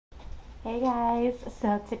Hey guys,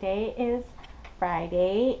 so today is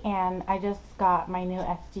Friday and I just got my new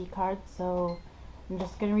SD card, so I'm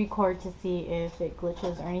just gonna record to see if it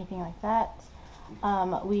glitches or anything like that.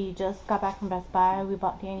 We just got back from Best Buy. We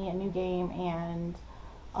bought Danny a new game and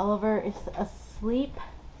Oliver is asleep.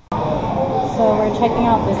 So we're checking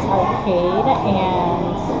out this arcade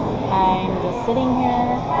and I'm just sitting here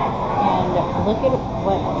and look at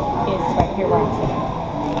what is right here where I'm sitting.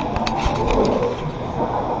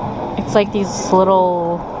 It's like these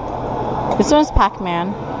little, this one's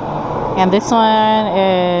Pac-Man, and this one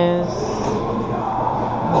is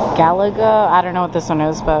Galaga. I don't know what this one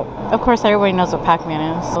is, but of course everybody knows what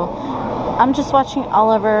Pac-Man is. So I'm just watching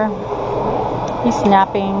Oliver. He's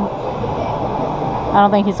napping. I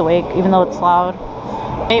don't think he's awake, even though it's loud.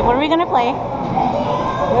 Hey, what are we gonna play?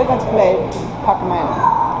 We're going to play Pac-Man.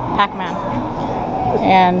 Pac-Man.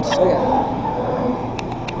 And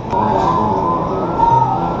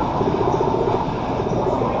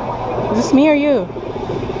is this me or you?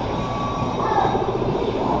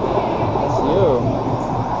 It's you.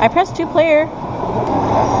 I pressed 2-player.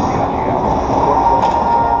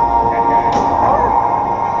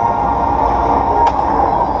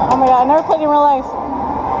 Oh my god, I never played in real life.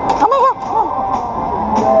 Oh my god.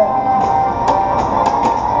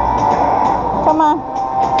 Come on.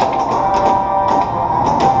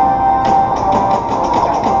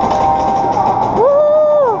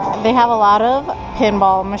 Woo! They have a lot of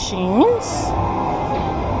pinball machines.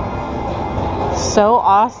 So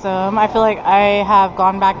awesome. I feel like I have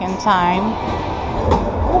gone back in time.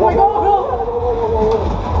 Oh my god!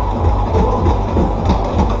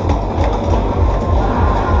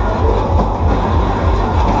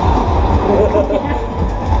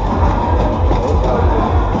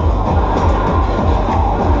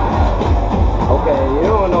 Okay, you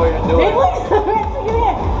don't know what you're doing. Hey, look!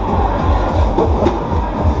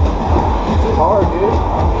 It's too hard, dude.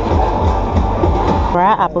 We're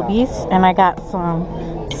at Applebee's and I got some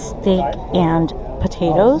steak and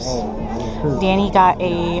potatoes. Danny got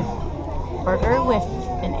a burger with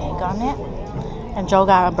an egg on it, and Joe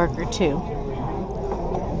got a burger too.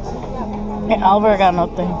 And Oliver got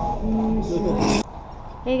nothing.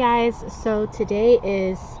 Hey guys, so today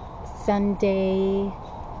is Sunday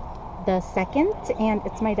the 2nd and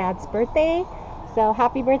it's my dad's birthday. So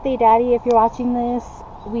happy birthday, Daddy, if you're watching this.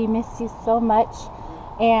 We miss you so much,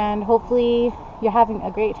 and hopefully you're having a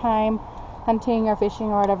great time hunting or fishing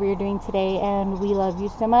or whatever you're doing today, and we love you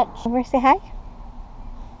so much. Over, say hi.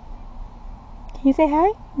 Can you say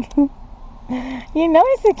hi? You know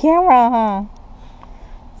it's the camera, huh?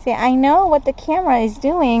 Say, I know what the camera is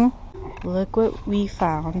doing. Look what we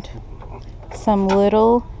found. Some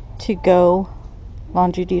little to-go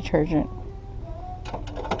laundry detergent.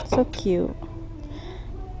 So cute.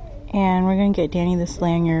 And we're gonna get Danny this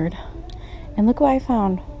lanyard. And look what I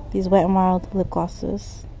found. These Wet n Wild lip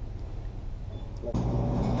glosses.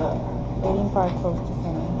 Waiting for our clothes to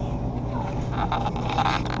finish.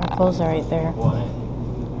 Our clothes are right there.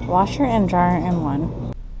 Washer and dryer in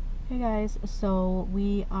one. Hey guys, so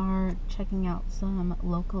we are checking out some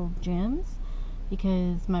local gyms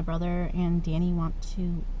because my brother and Danny want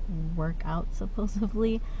to work out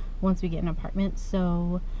supposedly once we get an apartment.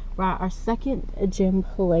 So we're at our second gym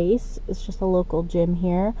place. It's just a local gym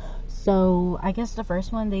here. So I guess the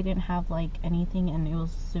first one they didn't have like anything and it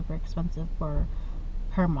was super expensive per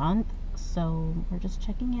month. So we're just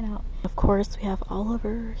checking it out. Of course we have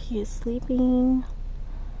Oliver. He is sleeping.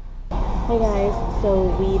 Hey guys,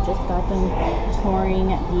 so we just got done touring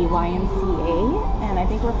the YMCA and I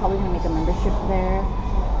think we're probably gonna make a membership there.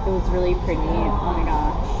 It was really pretty. Oh my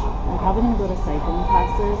gosh. I'm probably gonna go to cycling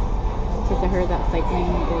classes because I heard that cycling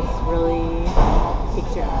is really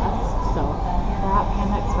kicks your ass. So we're at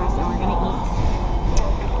Panda Express and we're gonna eat.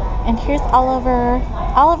 And here's Oliver.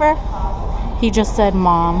 Oliver! He just said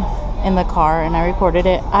mom in the car and I recorded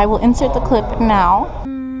it. I will insert the clip now.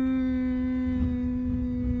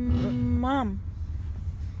 Mom.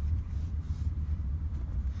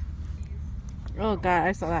 Oh god,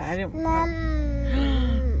 I saw that. I didn't.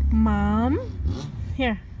 Mom.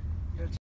 Here.